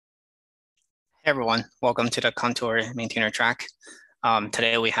Hey everyone, welcome to the Contour maintainer track.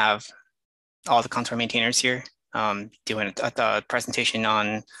 Today we have all the Contour maintainers here doing a presentation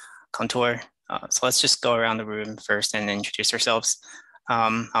on Contour. So let's just go around the room first and introduce ourselves.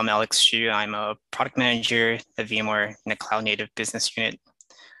 I'm Alex Xu. I'm a product manager at VMware in the Cloud Native Business Unit.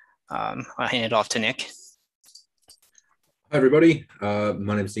 I'll hand it off to Nick. Hi everybody,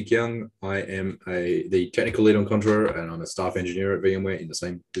 my name is Nick Young. I am the technical lead on Contour and I'm a staff engineer at VMware in the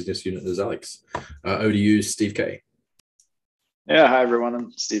same business unit as Alex. Over to you, Steve K. Yeah, hi everyone,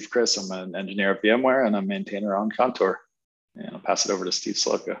 I'm Steve Chris. I'm an engineer at VMware and I'm a maintainer on Contour. And I'll pass it over to Steve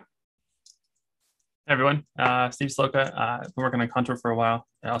Sloka. Hey everyone, Steve Sloka. I've been working on Contour for a while.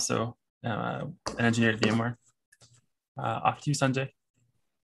 I also am an engineer at VMware. Off to you, Sanjay.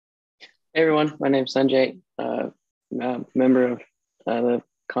 Hey everyone, my name's Sanjay. I'm a member of the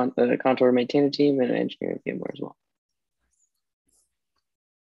Contour maintainer team and an engineer at VMware as well.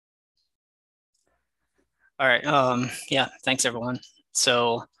 All right, yeah, thanks everyone.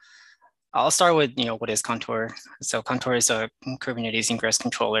 So I'll start with, what is Contour? So Contour is a Kubernetes ingress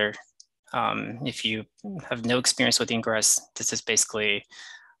controller. If you have no experience with ingress, this is basically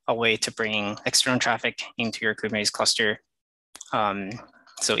a way to bring external traffic into your Kubernetes cluster.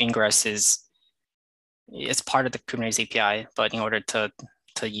 So ingress it's part of the Kubernetes API, but in order to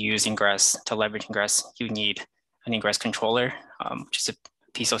use ingress, to leverage ingress, you need an ingress controller, which is a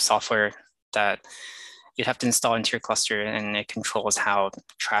piece of software that you'd have to install into your cluster, and it controls how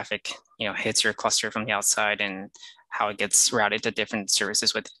traffic hits your cluster from the outside and how it gets routed to different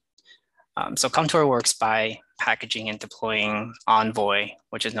services with it. So Contour works by packaging and deploying Envoy,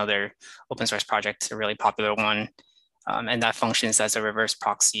 which is another open source project, a really popular one. And that functions as a reverse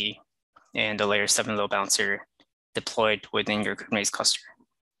proxy and a layer 7 load balancer deployed within your Kubernetes cluster.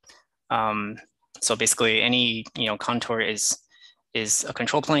 So basically any, Contour is a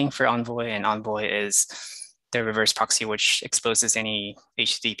control plane for Envoy, and Envoy is the reverse proxy, which exposes any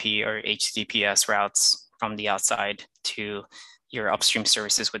HTTP or HTTPS routes from the outside to your upstream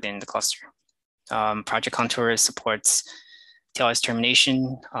services within the cluster. Project Contour supports TLS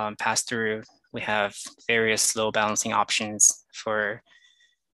termination, pass-through. We have various load balancing options for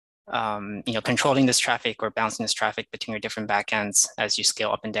controlling this traffic or bouncing this traffic between your different backends as you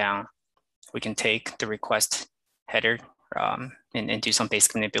scale up and down. We can take the request header and do some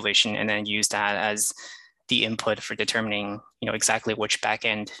basic manipulation and then use that as the input for determining exactly which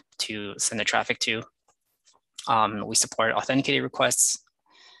backend to send the traffic to. We support authenticated requests,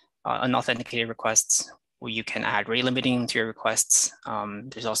 unauthenticated requests, where you can add rate limiting to your requests.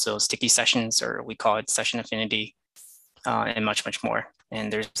 There's also sticky sessions, or we call it session affinity, and much, much more.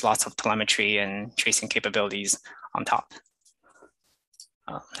 And there's lots of telemetry and tracing capabilities on top.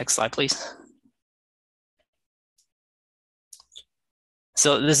 Next slide, please.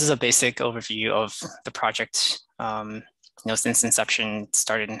 So this is a basic overview of the project. Since inception,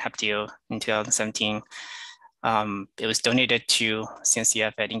 started in Heptio in 2017. It was donated to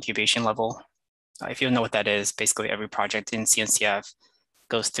CNCF at incubation level. If you don't know what that is, basically every project in CNCF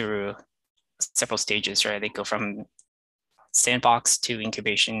goes through several stages, right? They go from sandbox to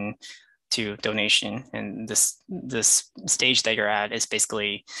incubation to donation, and this stage that you're at is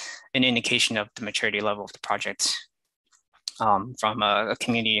basically an indication of the maturity level of the project from a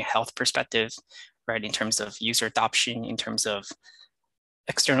community health perspective, right? In terms of user adoption, in terms of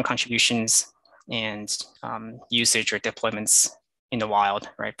external contributions, and usage or deployments in the wild,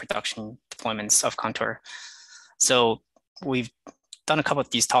 right? Production deployments of Contour. So we've done a couple of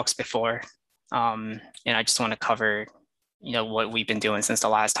these talks before, and I just want to cover what we've been doing since the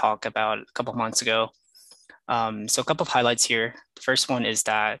last talk about a couple of months ago. So a couple of highlights here. The first one is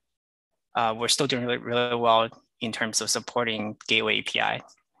that we're still doing really well in terms of supporting Gateway API.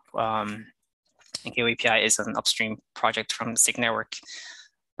 And Gateway API is an upstream project from SIG Network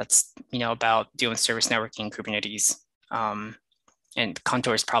that's about doing service networking in Kubernetes. And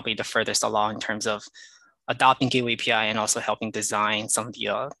Contour is probably the furthest along in terms of adopting Gateway API and also helping design some of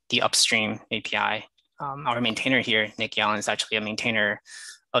the upstream API. Our maintainer here, Nick Young, is actually a maintainer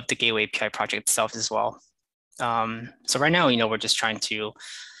of the Gateway API project itself as well. So right now, we're just trying to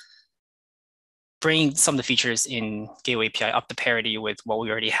bring some of the features in Gateway API up to parity with what we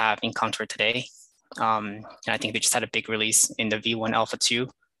already have in Contour today. And I think they just had a big release in the V1 Alpha 2,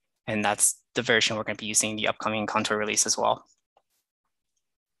 and that's the version we're going to be using in the upcoming Contour release as well.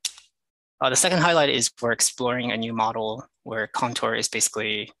 The second highlight is we're exploring a new model where Contour is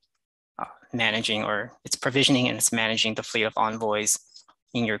basically managing, or it's provisioning and it's managing the fleet of envoys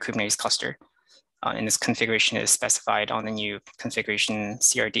in your Kubernetes cluster. And this configuration is specified on the new configuration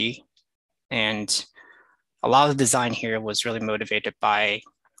CRD. And a lot of the design here was really motivated by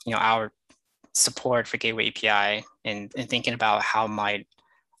our support for Gateway API and thinking about how might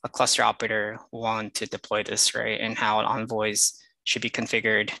a cluster operator want to deploy this, right? And how envoys should be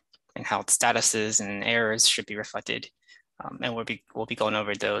configured and how statuses and errors should be reflected. And we'll be going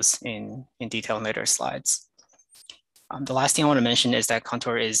over those in detail in later slides. The last thing I want to mention is that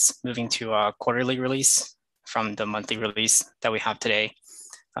Contour is moving to a quarterly release from the monthly release that we have today.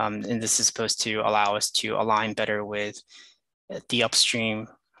 And this is supposed to allow us to align better with the upstream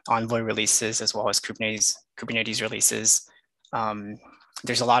Envoy releases as well as Kubernetes releases.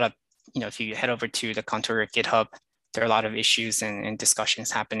 There's a lot of, if you head over to the Contour GitHub, there are a lot of issues and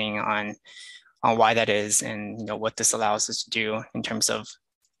discussions happening on why that is and what this allows us to do in terms of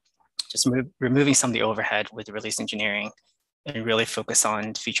just removing some of the overhead with release engineering and really focus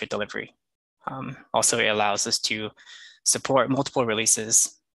on feature delivery. Also, it allows us to support multiple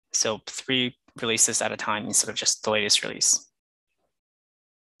releases, so 3 releases at a time instead of just the latest release.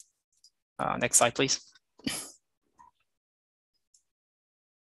 Next slide, please.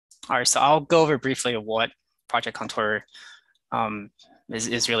 All right, so I'll go over briefly what Project Contour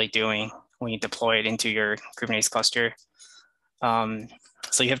is really doing when you deploy it into your Kubernetes cluster.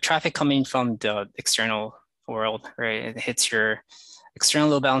 So you have traffic coming from the external world, right? It hits your external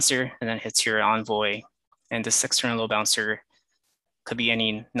load balancer and then hits your Envoy. And this external load balancer could be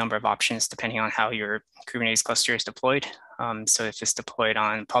any number of options depending on how your Kubernetes cluster is deployed. So if it's deployed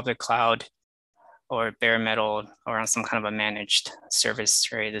on public cloud or bare metal or on some kind of a managed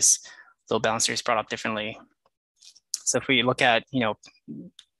service, right? This load balancer is brought up differently. So if we look at,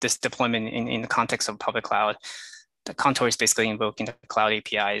 this deployment in the context of public cloud, the Contour is basically invoking the cloud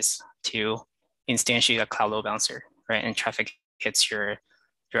APIs to instantiate a cloud load balancer, right? And traffic hits your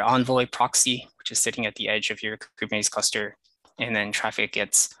Envoy proxy, which is sitting at the edge of your Kubernetes cluster. And then traffic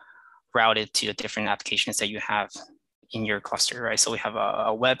gets routed to the different applications that you have in your cluster, right? So we have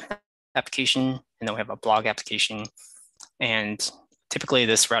a web application, and then we have a blog application. And typically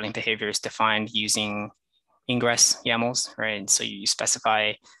this routing behavior is defined using ingress YAMLs, right? So you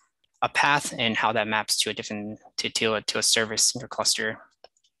specify a path and how that maps to a service in your cluster.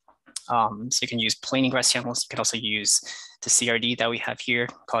 So you can use plain ingress YAMLs. You can also use the CRD that we have here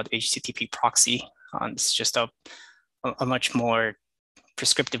called HTTP proxy. It's just a much more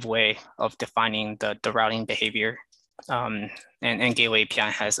prescriptive way of defining the routing behavior. And Gateway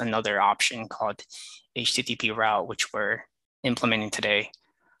API has another option called HTTP route, which we're implementing today.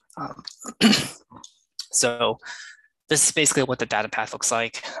 So this is basically what the data path looks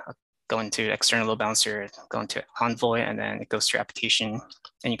like. Going to external load balancer, going to Envoy, and then it goes to your application.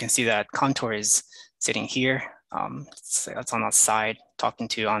 And you can see that Contour is sitting here. So that's on the side, talking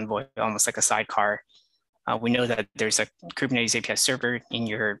to Envoy, almost like a sidecar. We know that there's a Kubernetes API server in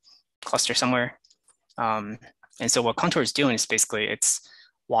your cluster somewhere. And so what Contour is doing is basically it's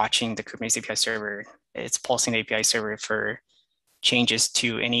watching the Kubernetes API server. It's pulsing the API server for changes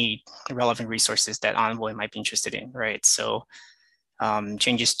to any relevant resources that Envoy might be interested in, right? So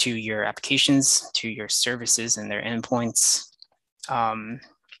changes to your applications, to your services and their endpoints,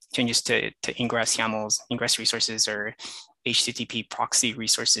 changes to ingress YAMLs, ingress resources, or HTTP proxy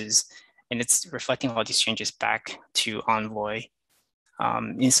resources. And it's reflecting all these changes back to Envoy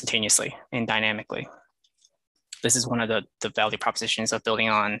instantaneously and dynamically. This is one of the value propositions of building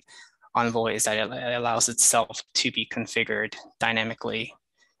on Envoy, is that it allows itself to be configured dynamically.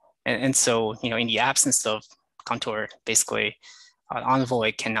 And so, in the absence of Contour, basically,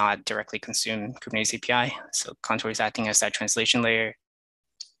 Envoy cannot directly consume Kubernetes API. So Contour is acting as that translation layer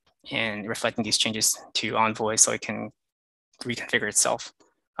and reflecting these changes to Envoy so it can reconfigure itself.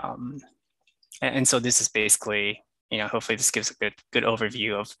 And so this is basically, hopefully this gives a good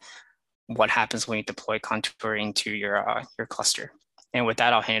overview of what happens when you deploy Contour into your cluster. And with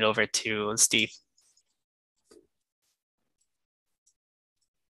that, I'll hand it over to Steve.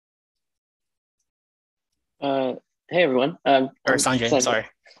 Hey everyone. Or Sanjay, sorry.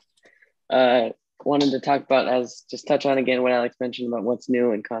 Wanted to talk about, just touch on again what Alex mentioned about what's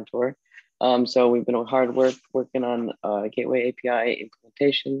new in Contour. So we've been working on Gateway API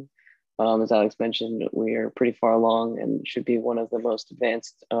implementation. As Alex mentioned, we are pretty far along and should be one of the most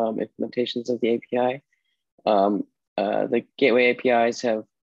advanced implementations of the API. The Gateway APIs have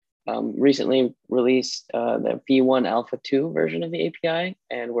recently released the V1 Alpha 2 version of the API,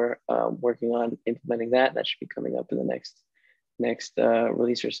 and we're working on implementing that. That should be coming up in the next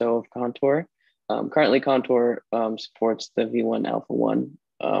release or so of Contour. Currently, Contour supports the V1 Alpha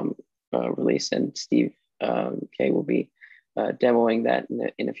 1 release, and Steve K will be demoing that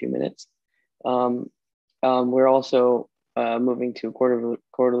in a few minutes. We're also moving to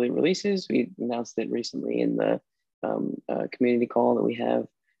quarterly releases. We announced it recently in the community call that we have,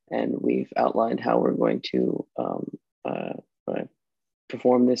 and we've outlined how we're going to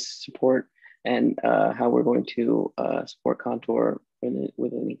perform this support and how we're going to support Contour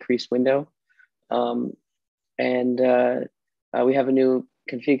with an increased window. We have a new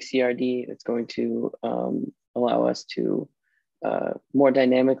config CRD that's going to allow us to more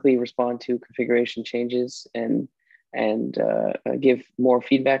dynamically respond to configuration changes and give more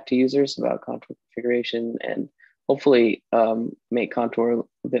feedback to users about Contour configuration, and hopefully make Contour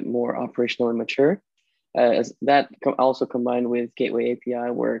a bit more operationally mature. As that also combined with gateway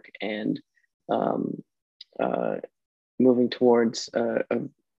API work and moving towards a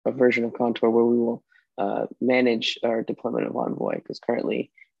version of Contour where we will manage our deployment of Envoy, because currently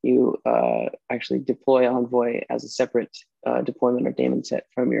you actually deploy Envoy as a separate deployment or daemon set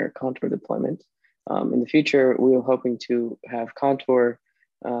from your Contour deployment. In the future, we are hoping to have Contour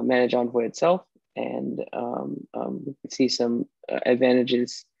manage Envoy itself, and we can see some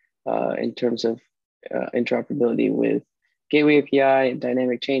advantages in terms of interoperability with gateway API and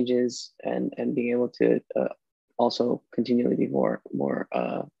dynamic changes, and being able to also continually be more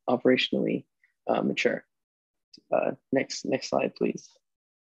operationally mature. Next slide, please.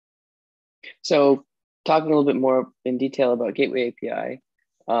 So talking a little bit more in detail about gateway API.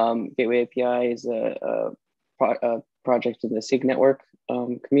 Gateway API is a project in the SIG network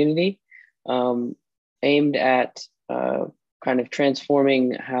community aimed at kind of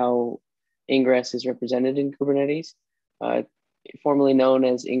transforming how Ingress is represented in Kubernetes, formerly known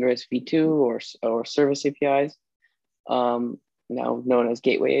as Ingress v2 or service APIs, now known as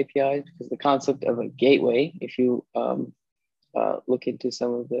gateway APIs, because the concept of a gateway, if you look into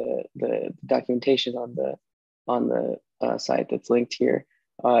some of the documentation on the site that's linked here,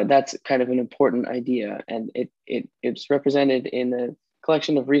 that's kind of an important idea, and it's represented in a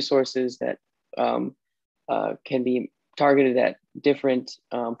collection of resources that can be targeted at different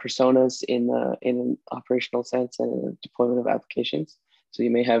personas in an operational sense and in the deployment of applications. So you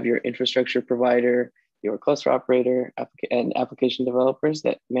may have your infrastructure provider, your cluster operator, and application developers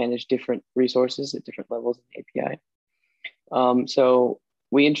that manage different resources at different levels of the API. So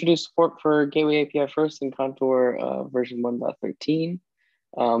we introduced support for Gateway API first in Contour version 1.13.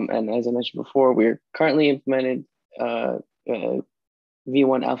 And as I mentioned before, we're currently implemented V1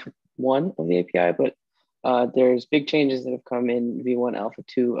 Alpha 1 of the API, but there's big changes that have come in V1 Alpha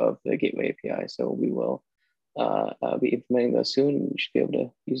 2 of the Gateway API. So we will be implementing those soon, and you should be able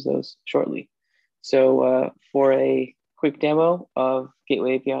to use those shortly. So for a quick demo of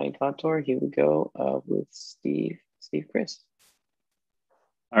Gateway API in Contour, here we go with Steve Chris.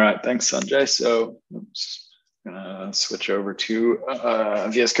 All right, thanks, Sanjay. So oops, I'm gonna switch over to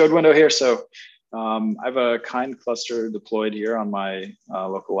VS Code window here. So I have a kind cluster deployed here on my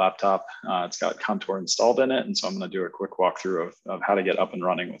local laptop. It's got Contour installed in it. And so I'm gonna do a quick walkthrough of how to get up and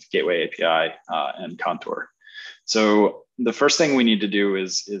running with Gateway API and Contour. So the first thing we need to do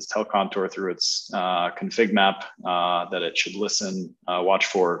is tell Contour through its config map that it should listen, watch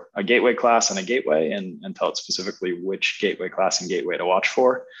for a gateway class and a gateway, and tell it specifically which gateway class and gateway to watch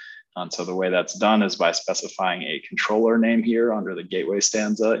for. And so the way that's done is by specifying a controller name here under the gateway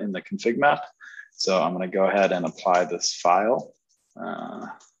stanza in the config map. So I'm going to go ahead and apply this file.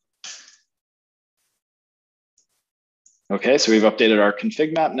 Okay, so we've updated our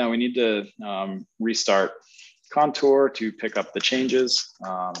config map. Now we need to restart Contour to pick up the changes.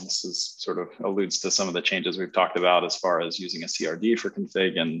 This is sort of alludes to some of the changes we've talked about as far as using a CRD for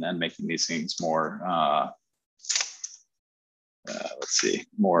config and making these things more, let's see,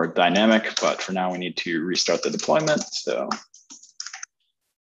 more dynamic. But for now, we need to restart the deployment. So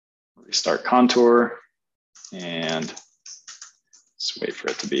restart Contour and just wait for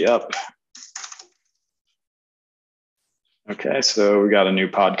it to be up. Okay, so we got a new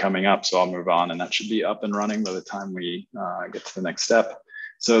pod coming up, so I'll move on, and that should be up and running by the time we get to the next step.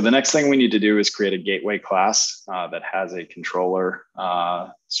 So the next thing we need to do is create a gateway class that has a controller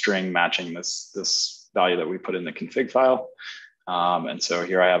string matching this value that we put in the config file. And so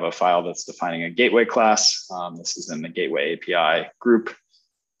here I have a file that's defining a gateway class. This is in the Gateway API group.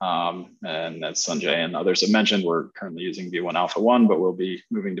 And as Sanjay and others have mentioned, we're currently using V1 Alpha 1, but we'll be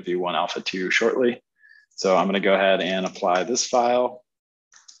moving to V1 Alpha 2 shortly. So I'm going to go ahead and apply this file.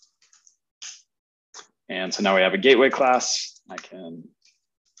 And so now we have a gateway class. I can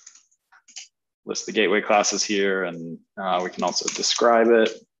list the gateway classes here, and we can also describe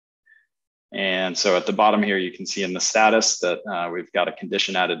it. And so at the bottom here, you can see in the status that we've got a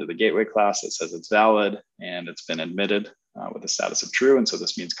condition added to the gateway class that says it's valid and it's been admitted with the status of true. And so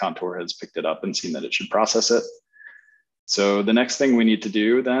this means Contour has picked it up and seen that it should process it. So the next thing we need to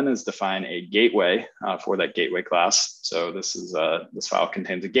do then is define a gateway for that gateway class. So this file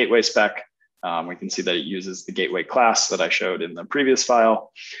contains a gateway spec. We can see that it uses the gateway class that I showed in the previous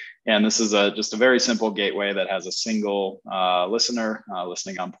file. And this is just a very simple gateway that has a single listener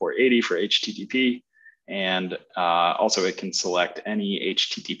listening on port 80 for HTTP. And also it can select any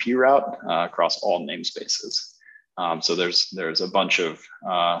HTTP route across all namespaces. So there's a bunch of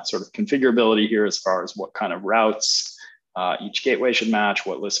sort of configurability here as far as what kind of routes each gateway should match,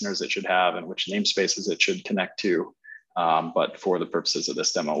 what listeners it should have, and which namespaces it should connect to. But for the purposes of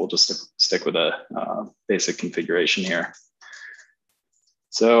this demo, we'll just stick with a basic configuration here.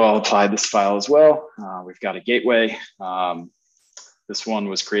 So I'll apply this file as well. We've got a gateway. This one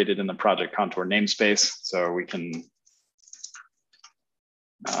was created in the project Contour namespace. So we can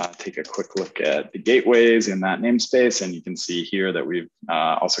take a quick look at the gateways in that namespace. And you can see here that we've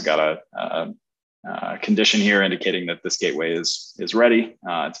also got a condition here indicating that this gateway is ready.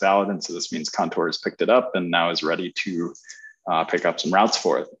 It's valid. And so this means Contour has picked it up and now is ready to pick up some routes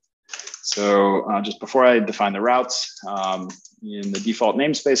for it. So just before I define the routes, in the default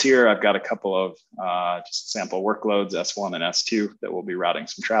namespace here, I've got a couple of just sample workloads, S1 and S2, that we'll be routing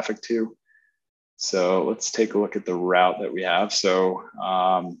some traffic to. So let's take a look at the route that we have. So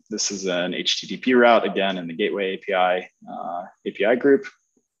this is an HTTP route, again, in the Gateway API group.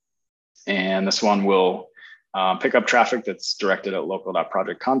 And this one will pick up traffic that's directed at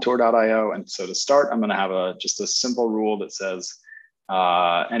local.projectcontour.io. And so to start, I'm going to have just a simple rule that says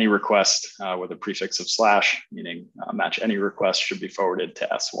any request with a prefix of /, meaning match any request, should be forwarded to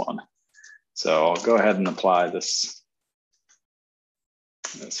S1. So I'll go ahead and apply this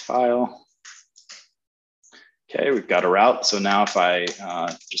file. Okay, we've got a route. So now if I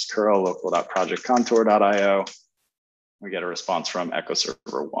just curl local.projectcontour.io, we get a response from Echo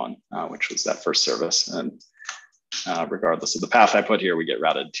Server 1, which was that first service. And regardless of the path I put here, we get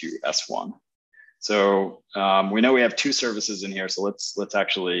routed to S1. So we know we have two services in here. So let's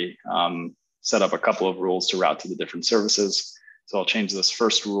actually set up a couple of rules to route to the different services. So I'll change this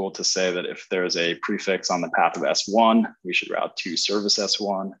first rule to say that if there's a prefix on the path of S1, we should route to service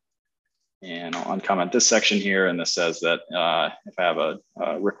S1. And I'll uncomment this section here. And this says that if I have a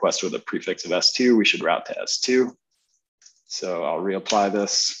request with a prefix of S2, we should route to S2. So I'll reapply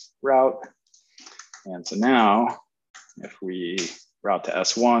this route. And so now if we route to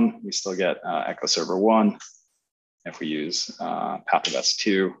S1, we still get Echo Server 1. If we use path of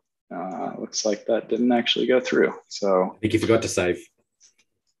S2, looks like that didn't actually go through. So I think you forgot to save.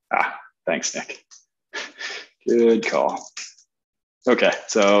 Thanks, Nick. Good call. Okay,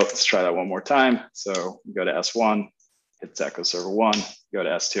 so let's try that one more time. So we go to S1, hits Echo Server 1, go to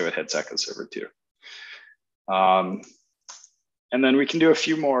S2, it hits Echo Server 2. And then we can do a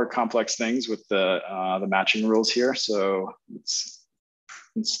few more complex things with the matching rules here. So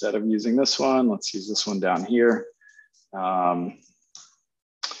instead of using this one, let's use this one down here.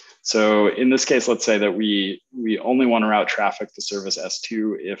 So in this case, let's say that we only want to route traffic to service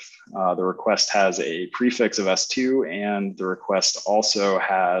S2 if the request has a prefix of S2 and the request also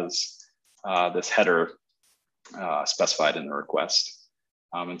has this header specified in the request.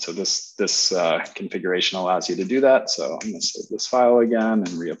 And so this configuration allows you to do that. So I'm going to save this file again and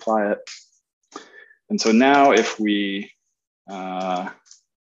reapply it. And so now if we add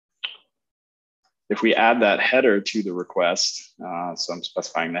that header to the request, so I'm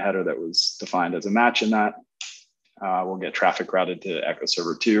specifying the header that was defined as a match in that, we'll get traffic routed to Echo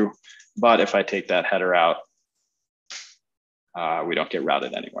Server 2. But if I take that header out, we don't get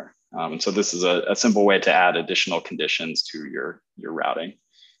routed anywhere. And so this is a simple way to add additional conditions to your routing.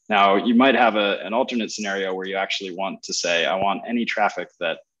 Now, you might have an alternate scenario where you actually want to say, I want any traffic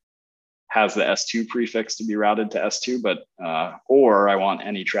that has the S2 prefix to be routed to S2, but or I want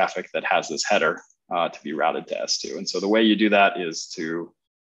any traffic that has this header to be routed to S2. And so the way you do that is to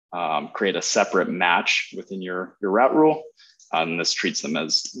create a separate match within your route rule. And this treats them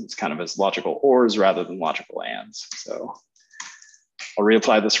as kind of as logical ORs rather than logical ANDs. So I'll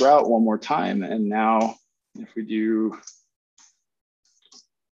reapply this route one more time. And now if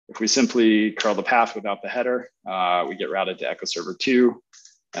we simply curl the path without the header, we get routed to Echo Server 2.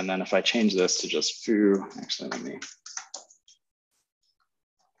 And then if I change this to just foo, actually,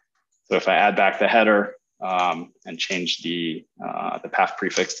 so if I add back the header and change the path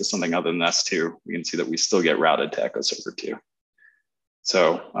prefix to something other than S2, we can see that we still get routed to Echo Server 2.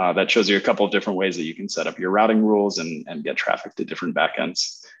 So that shows you a couple of different ways that you can set up your routing rules and get traffic to different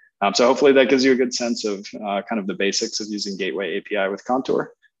backends. So hopefully that gives you a good sense of kind of the basics of using Gateway API with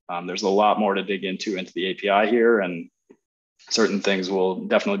Contour. There's a lot more to dig into the API here, and certain things will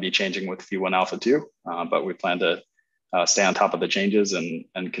definitely be changing with V1 Alpha 2, but we plan to stay on top of the changes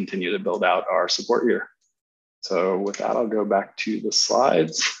and continue to build out our support here. So with that, I'll go back to the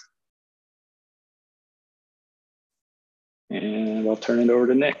slides. And I'll turn it over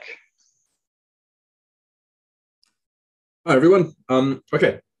to Nick. Hi, everyone.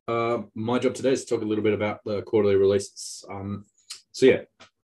 Okay, my job today is to talk a little bit about the quarterly releases. So yeah,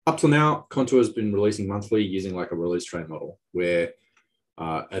 up till now, Contour has been releasing monthly using like a release train model, where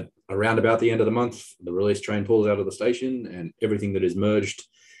at around about the end of the month, the release train pulls out of the station and everything that is merged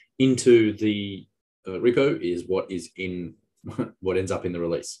into the repo is what ends up in the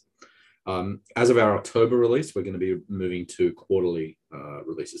release. As of our October release, we're going to be moving to quarterly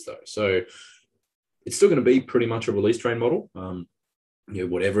releases though. So it's still going to be pretty much a release train model.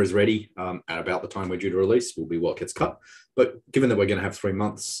 Whatever is ready at about the time we're due to release will be what gets cut. But given that we're going to have 3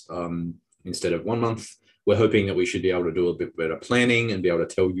 months instead of 1 month, we're hoping that we should be able to do a bit better planning and be able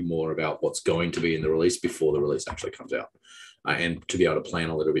to tell you more about what's going to be in the release before the release actually comes out. And to be able to plan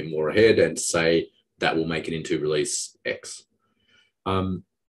a little bit more ahead and say that will make it into release X.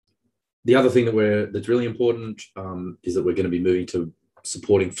 The other thing that's really important is that we're going to be moving to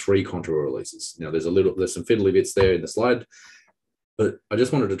supporting 3 Contour releases. Now there's some fiddly bits there in the slide, but I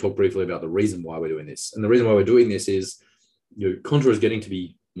just wanted to talk briefly about the reason why we're doing this. And the reason why we're doing this is, Contour is getting to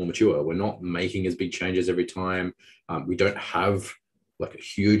be more mature. We're not making as big changes every time. We don't have like a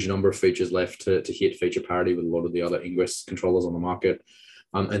huge number of features left to hit feature parity with a lot of the other Ingress controllers on the market.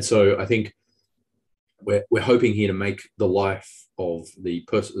 And so I think we're hoping here to make the life of the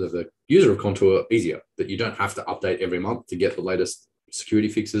user of Contour easier, that you don't have to update every month to get the latest security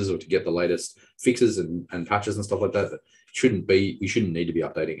fixes or to get the latest fixes and patches and stuff like that. We shouldn't need to be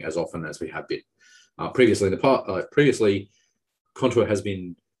updating as often as we have been. Previously, Contour has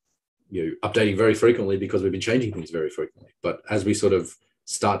been updating very frequently because we've been changing things very frequently. But as we sort of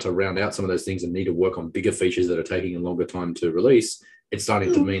start to round out some of those things and need to work on bigger features that are taking a longer time to release, it's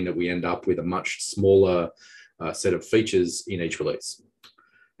starting to mean that we end up with a much smaller set of features in each release.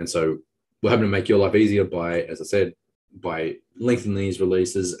 And so we're hoping to make your life easier by, as I said, by lengthening these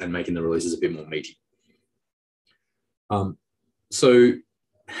releases and making the releases a bit more meaty. So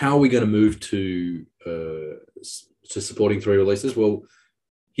how are we going to move to supporting 3 releases? Well,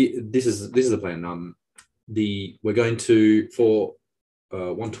 this is the plan. We're going to, for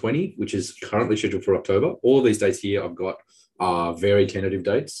 120, which is currently scheduled for October. All of these dates here I've got are very tentative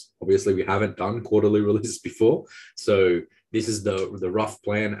dates. Obviously, we haven't done quarterly releases before, so this is the rough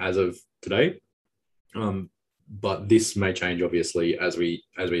plan as of today. But this may change obviously as we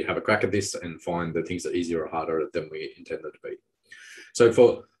have a crack at this and find that things are easier or harder than we intended to be. So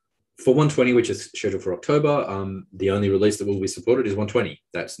for 120, which is scheduled for October, the only release that will be supported is 120.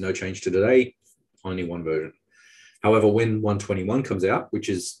 That's no change to today, only one version. However, when 121 comes out, which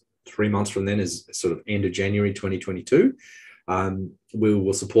is 3 months from then, is sort of end of January 2022, we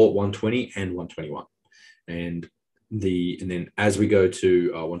will support 120 and 121. And then as we go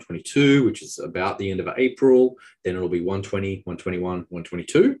to 122, which is about the end of April, then it'll be 120, 121,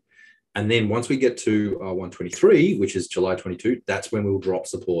 122. And then once we get to 123, which is July 22, that's when we'll drop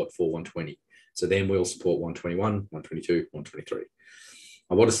support for 120. So then we'll support 121, 122, 123.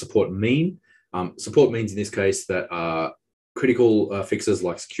 What does support mean? Support means in this case that critical fixes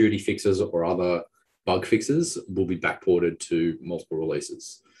like security fixes or other bug fixes will be backported to multiple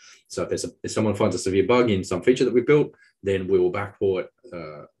releases. So if someone finds a severe bug in some feature that we built, then we will backport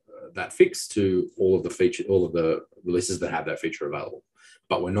that fix to all of the releases that have that feature available.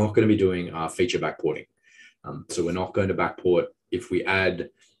 But we're not going to be doing feature backporting. So we're not going to backport if we add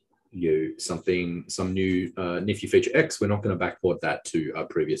some new nifty feature X. We're not going to backport that to our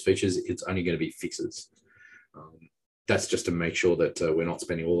previous features. It's only going to be fixes. That's just to make sure that we're not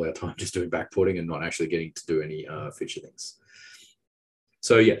spending all our time just doing backporting and not actually getting to do any feature things.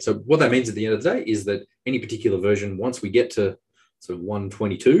 So yeah, so what that means at the end of the day is that any particular version, once we get to sort of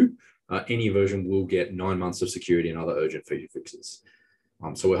 122, any version will get 9 months of security and other urgent feature fixes.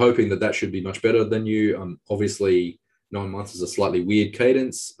 So we're hoping that should be much better than you. Obviously, 9 months is a slightly weird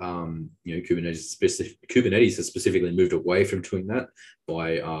cadence. Kubernetes has specifically moved away from doing that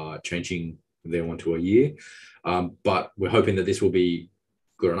by changing their one to a year. But we're hoping that this will be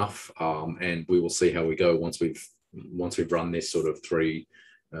good enough, and we will see how we go once we've run this sort of 3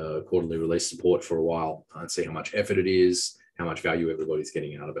 quarterly release support for a while and see how much effort it is, how much value everybody's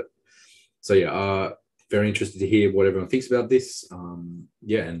getting out of it. So yeah, very interested to hear what everyone thinks about this.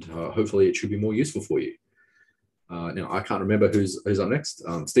 And hopefully it should be more useful for you. Now I can't remember who's up next.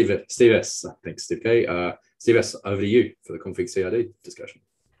 Steve S. Thanks, Steve K. Steve S. Over to you for the config CRD discussion.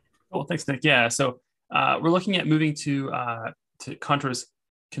 Cool, thanks, Nick. Yeah, so we're looking at moving to Contour's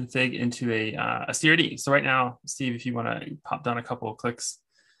config into a CRD. So right now, Steve, if you want to pop down a couple of clicks.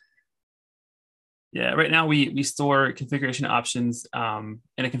 Yeah, right now we store configuration options in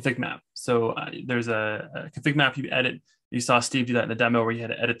a config map. So there's a config map you edit. You saw Steve do that in the demo where you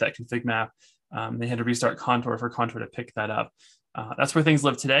had to edit that config map. They had to restart Contour for Contour to pick that up. That's where things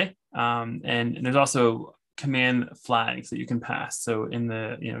live today. And there's also command flags that you can pass. So in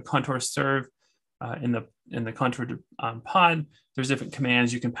the Contour serve, in the Contour pod, there's different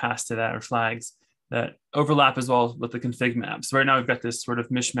commands you can pass to that or flags that overlap as well with the config map. So right now we've got this sort of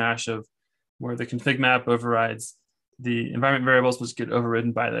mishmash of where the config map overrides the environment variables, which get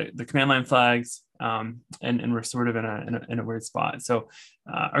overridden by the command line flags, and we're sort of in a weird spot. So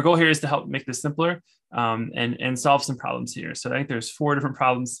our goal here is to help make this simpler and solve some problems here. So I think there's 4 different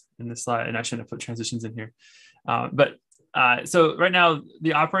problems in this slide, and I shouldn't have put transitions in here. So right now,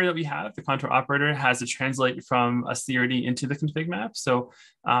 the operator that we have, the Contour operator, has to translate from a CRD into the config map. So,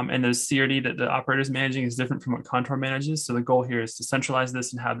 and the CRD that the operator is managing is different from what Contour manages. So the goal here is to centralize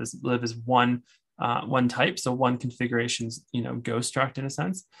this and have this live as one type, so one configuration's go struct in a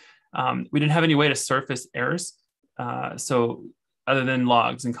sense. We didn't have any way to surface errors, so other than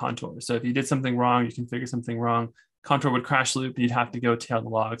logs in Contour. So if you did something wrong, you configured something wrong, Contour would crash loop, and you'd have to go tail the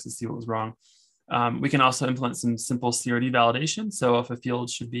logs to see what was wrong. We can also implement some simple CRD validation. So if a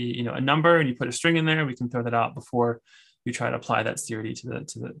field should be, a number and you put a string in there, we can throw that out before you try to apply that CRD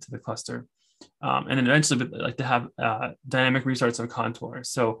to the cluster. And then eventually we'd like to have dynamic restarts of Contour.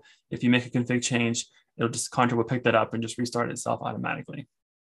 So if you make a config change, Contour will pick that up and just restart itself automatically.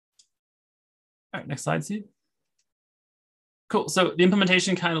 All right, next slide, Steve. Cool. So the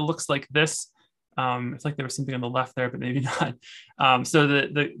implementation kind of looks like this. It's like there was something on the left there, but maybe not. So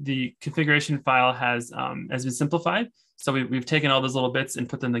the configuration file has been simplified. So we've taken all those little bits and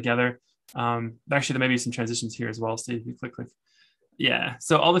put them together. Actually, there may be some transitions here as well. Steve, you click. Yeah.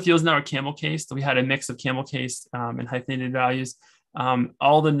 So all the fields now are camel cased. So we had a mix of camel cased and hyphenated values.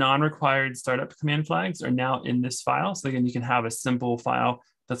 All the non-required startup command flags are now in this file. So again, you can have a simple file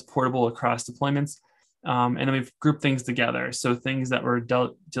that's portable across deployments. And then we've grouped things together. So things that were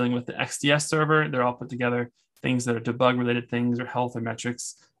dealing with the XDS server, they're all put together. Things that are debug related things or health or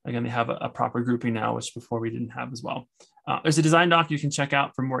metrics, again, they have a proper grouping now, which before we didn't have as well. There's a design doc you can check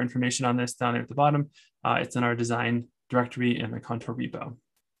out for more information on this down there at the bottom. It's in our design directory in the Contour repo.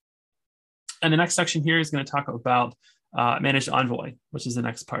 And the next section here is going to talk about managed Envoy, which is the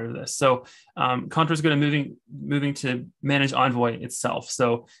next part of this. So Contour is going to moving to manage Envoy itself.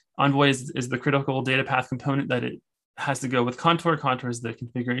 So Envoy is the critical data path component that it has to go with Contour. Contour is the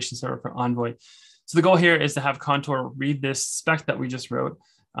configuration server for Envoy. So the goal here is to have Contour read this spec that we just wrote.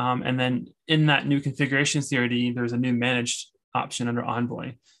 And then in that new configuration CRD, there's a new managed option under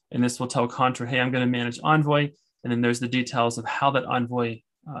Envoy. And this will tell Contour, hey, I'm going to manage Envoy. And then there's the details of how that Envoy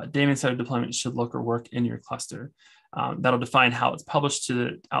daemon set of deployment should look or work in your cluster. That'll define how it's published to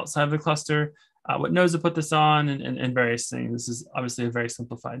the outside of the cluster, what nodes to put this on, and various things. This is obviously a very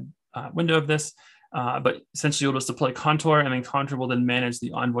simplified window of this, but essentially you'll just deploy Contour, and then Contour will then manage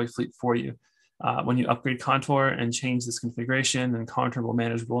the Envoy fleet for you. When you upgrade Contour and change this configuration, then Contour will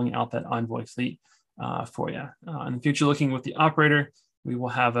manage rolling out that Envoy fleet for you. In the future, looking with the operator, we will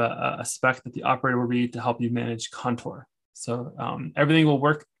have a spec that the operator will read to help you manage Contour. So everything will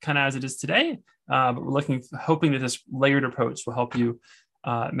work kind of as it is today, but we're hoping that this layered approach will help you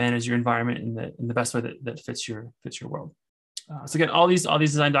manage your environment in the best way that fits your world. So again, all these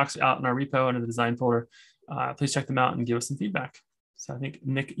design docs are out in our repo under the design folder. Please check them out and give us some feedback. So I think,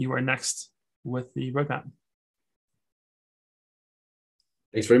 Nick, you are next with the roadmap.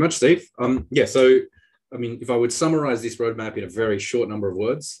 Thanks very much, Steve. Yeah, so I mean, if I would summarize this roadmap in a very short number of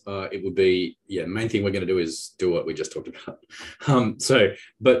words, it would be, yeah, main thing we're going to do is do what we just talked about.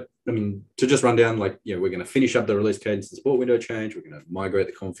 But I mean, to just run down, like, we're going to finish up the release cadence and support window change. We're going to migrate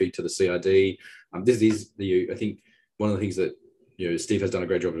the config to the CRD. This is I think one of the things that, Steve has done a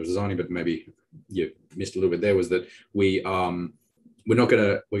great job of designing, but maybe you missed a little bit there, was that we're going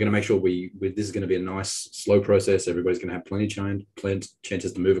to make sure this is going to be a nice, slow process. Everybody's going to have plenty of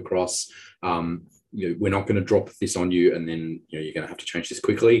chances to move across. We're not going to drop this on you and then you're going to have to change this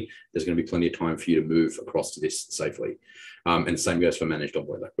quickly. There's going to be plenty of time for you to move across to this safely. And the same goes for managed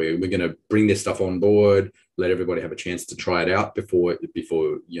Envoy. Like we're going to bring this stuff on board, let everybody have a chance to try it out before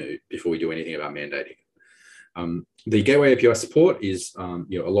we do anything about mandating. The Gateway API support is a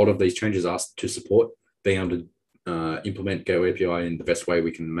lot of these changes are to support being able to implement Gateway API in the best way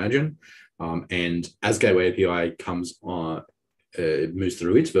we can imagine. And as Gateway API comes on, moves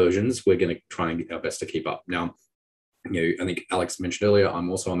through its versions, we're going to try and get our best to keep up. Now, I think Alex mentioned earlier, I'm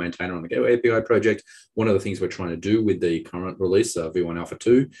also a maintainer on the Gateway API project. One of the things we're trying to do with the current release, V1 Alpha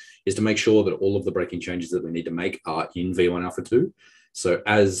 2, is to make sure that all of the breaking changes that we need to make are in V1 Alpha 2. So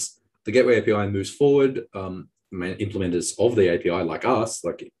as the Gateway API moves forward, implementers of the API like us,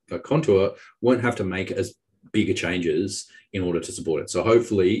 like Contour, won't have to make as bigger changes in order to support it. So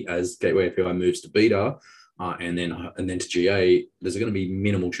hopefully, as Gateway API moves to beta, and then to GA, there's going to be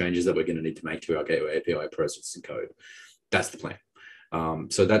minimal changes that we're going to need to make to our Gateway API process and code. That's the plan.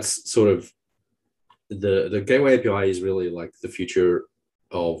 So that's sort of the Gateway API is really like the future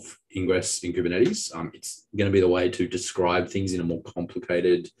of Ingress in Kubernetes. It's going to be the way to describe things in a more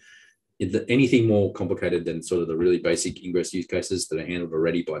complicated, anything more complicated than sort of the really basic Ingress use cases that are handled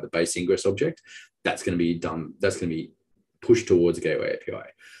already by the base Ingress object. That's going to be done. That's going to be pushed towards Gateway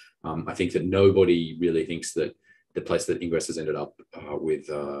API. I think that nobody really thinks that the place that Ingress has ended up with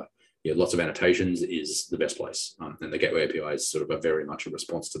lots of annotations is the best place. And the Gateway API is sort of very much a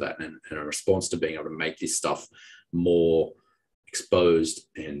response to that, and a response to being able to make this stuff more exposed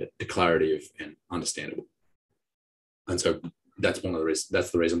and declarative and understandable. And so that's one of the reasons.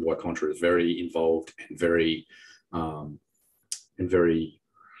 That's the reason why Contour is very involved and very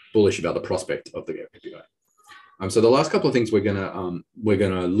bullish about the prospect of the Gateway API. So the last couple of things we're gonna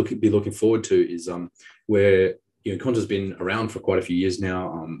be looking forward to is where Contour's been around for quite a few years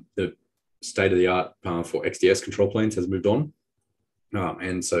now. The state of the art for XDS control planes has moved on,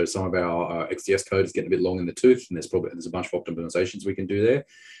 and so some of our XDS code is getting a bit long in the tooth, and there's a bunch of optimizations we can do there.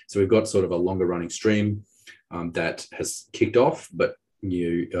 So we've got sort of a longer running stream that has kicked off, but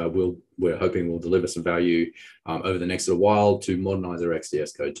we're hoping will deliver some value over the next little while to modernize our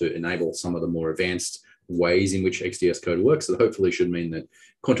XDS code to enable some of the more advanced ways in which XDS code works. So hopefully should mean that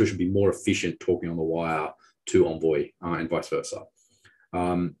Contour should be more efficient talking on the wire to Envoy and vice versa.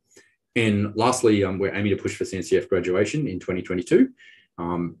 And lastly, we're aiming to push for CNCF graduation in 2022.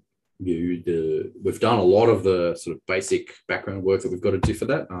 We've done a lot of the sort of basic background work that we've got to do for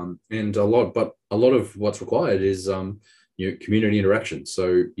that, and a lot of what's required is community interaction.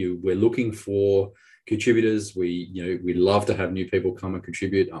 So we're looking for contributors. We'd love to have new people come and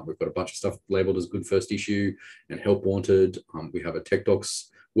contribute. We've got a bunch of stuff labeled as good first issue and help wanted. We have a tech docs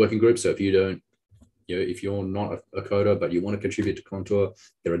working group. So if you're not a coder, but you want to contribute to Contour,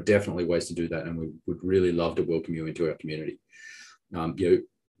 there are definitely ways to do that. And we would really love to welcome you into our community.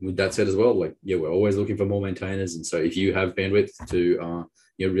 With that said as well, we're always looking for more maintainers. And so if you have bandwidth to,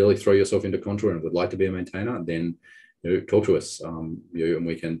 really throw yourself into Contour and would like to be a maintainer, then talk to us, and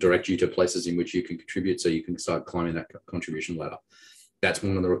we can direct you to places in which you can contribute so you can start climbing that contribution ladder. That's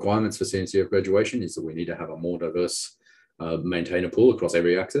one of the requirements for CNCF graduation, is that we need to have a more diverse maintainer pool across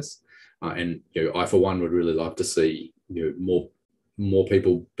every axis. And I, for one, would really love to see more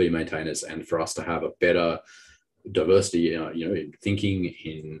people be maintainers, and for us to have a better diversity, in thinking,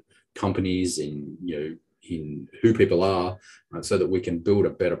 in companies, in who people are, so that we can build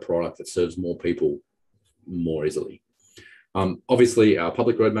a better product that serves more people more easily. Obviously, our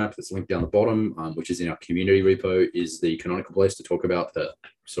public roadmap that's linked down the bottom, which is in our community repo, is the canonical place to talk about the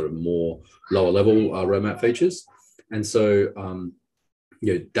sort of more lower level roadmap features. And so,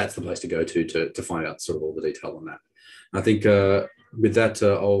 that's the place to go to find out sort of all the detail on that. I think with that,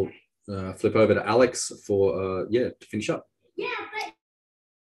 I'll flip over to Alex for to finish up. Yeah.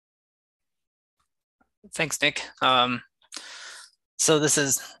 Thanks, Nick. So this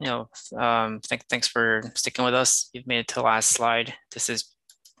is, thanks for sticking with us. You've made it to the last slide. This is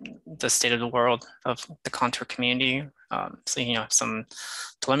the state of the world of the Contour community. So, some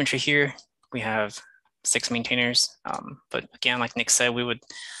telemetry here. We have 6 maintainers. But again, like Nick said, we would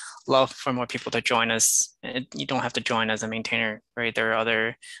love for more people to join us. You don't have to join as a maintainer, right? There are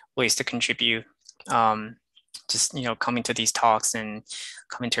other ways to contribute. Just, coming to these talks and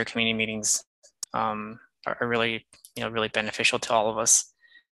coming to our community meetings are really, really beneficial to all of us.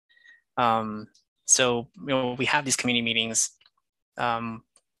 So, we have these community meetings.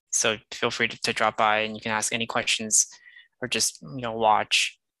 So feel free to drop by, and you can ask any questions, or just,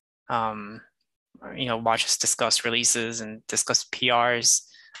 watch, watch us discuss releases and discuss PRs,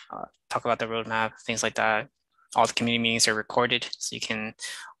 talk about the roadmap, things like that. All the community meetings are recorded, so you can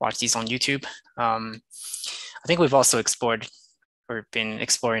watch these on YouTube. I think we've also been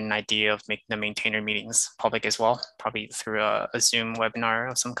exploring an idea of making the maintainer meetings public as well, probably through a Zoom webinar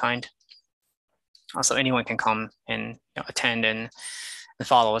of some kind. Also, anyone can come and attend and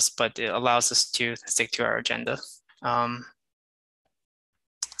follow us, but it allows us to stick to our agenda.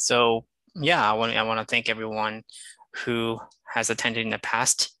 So yeah, I want to thank everyone who has attended in the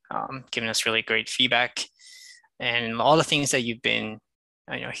past, giving us really great feedback, and all the things that you've been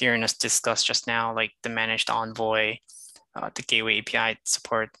hearing us discuss just now, like the managed Envoy, the gateway API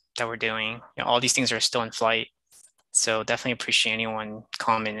support that we're doing. All these things are still in flight. So definitely appreciate anyone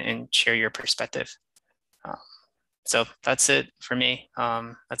comment and share your perspective. So that's it for me.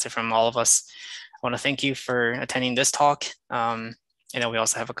 That's it from all of us. I want to thank you for attending this talk. And then we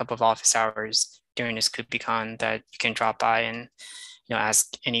also have a couple of office hours during this KubeCon that you can drop by and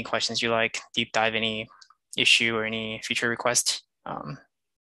ask any questions you like, deep dive any issue or any feature request.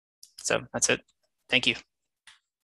 So that's it. Thank you.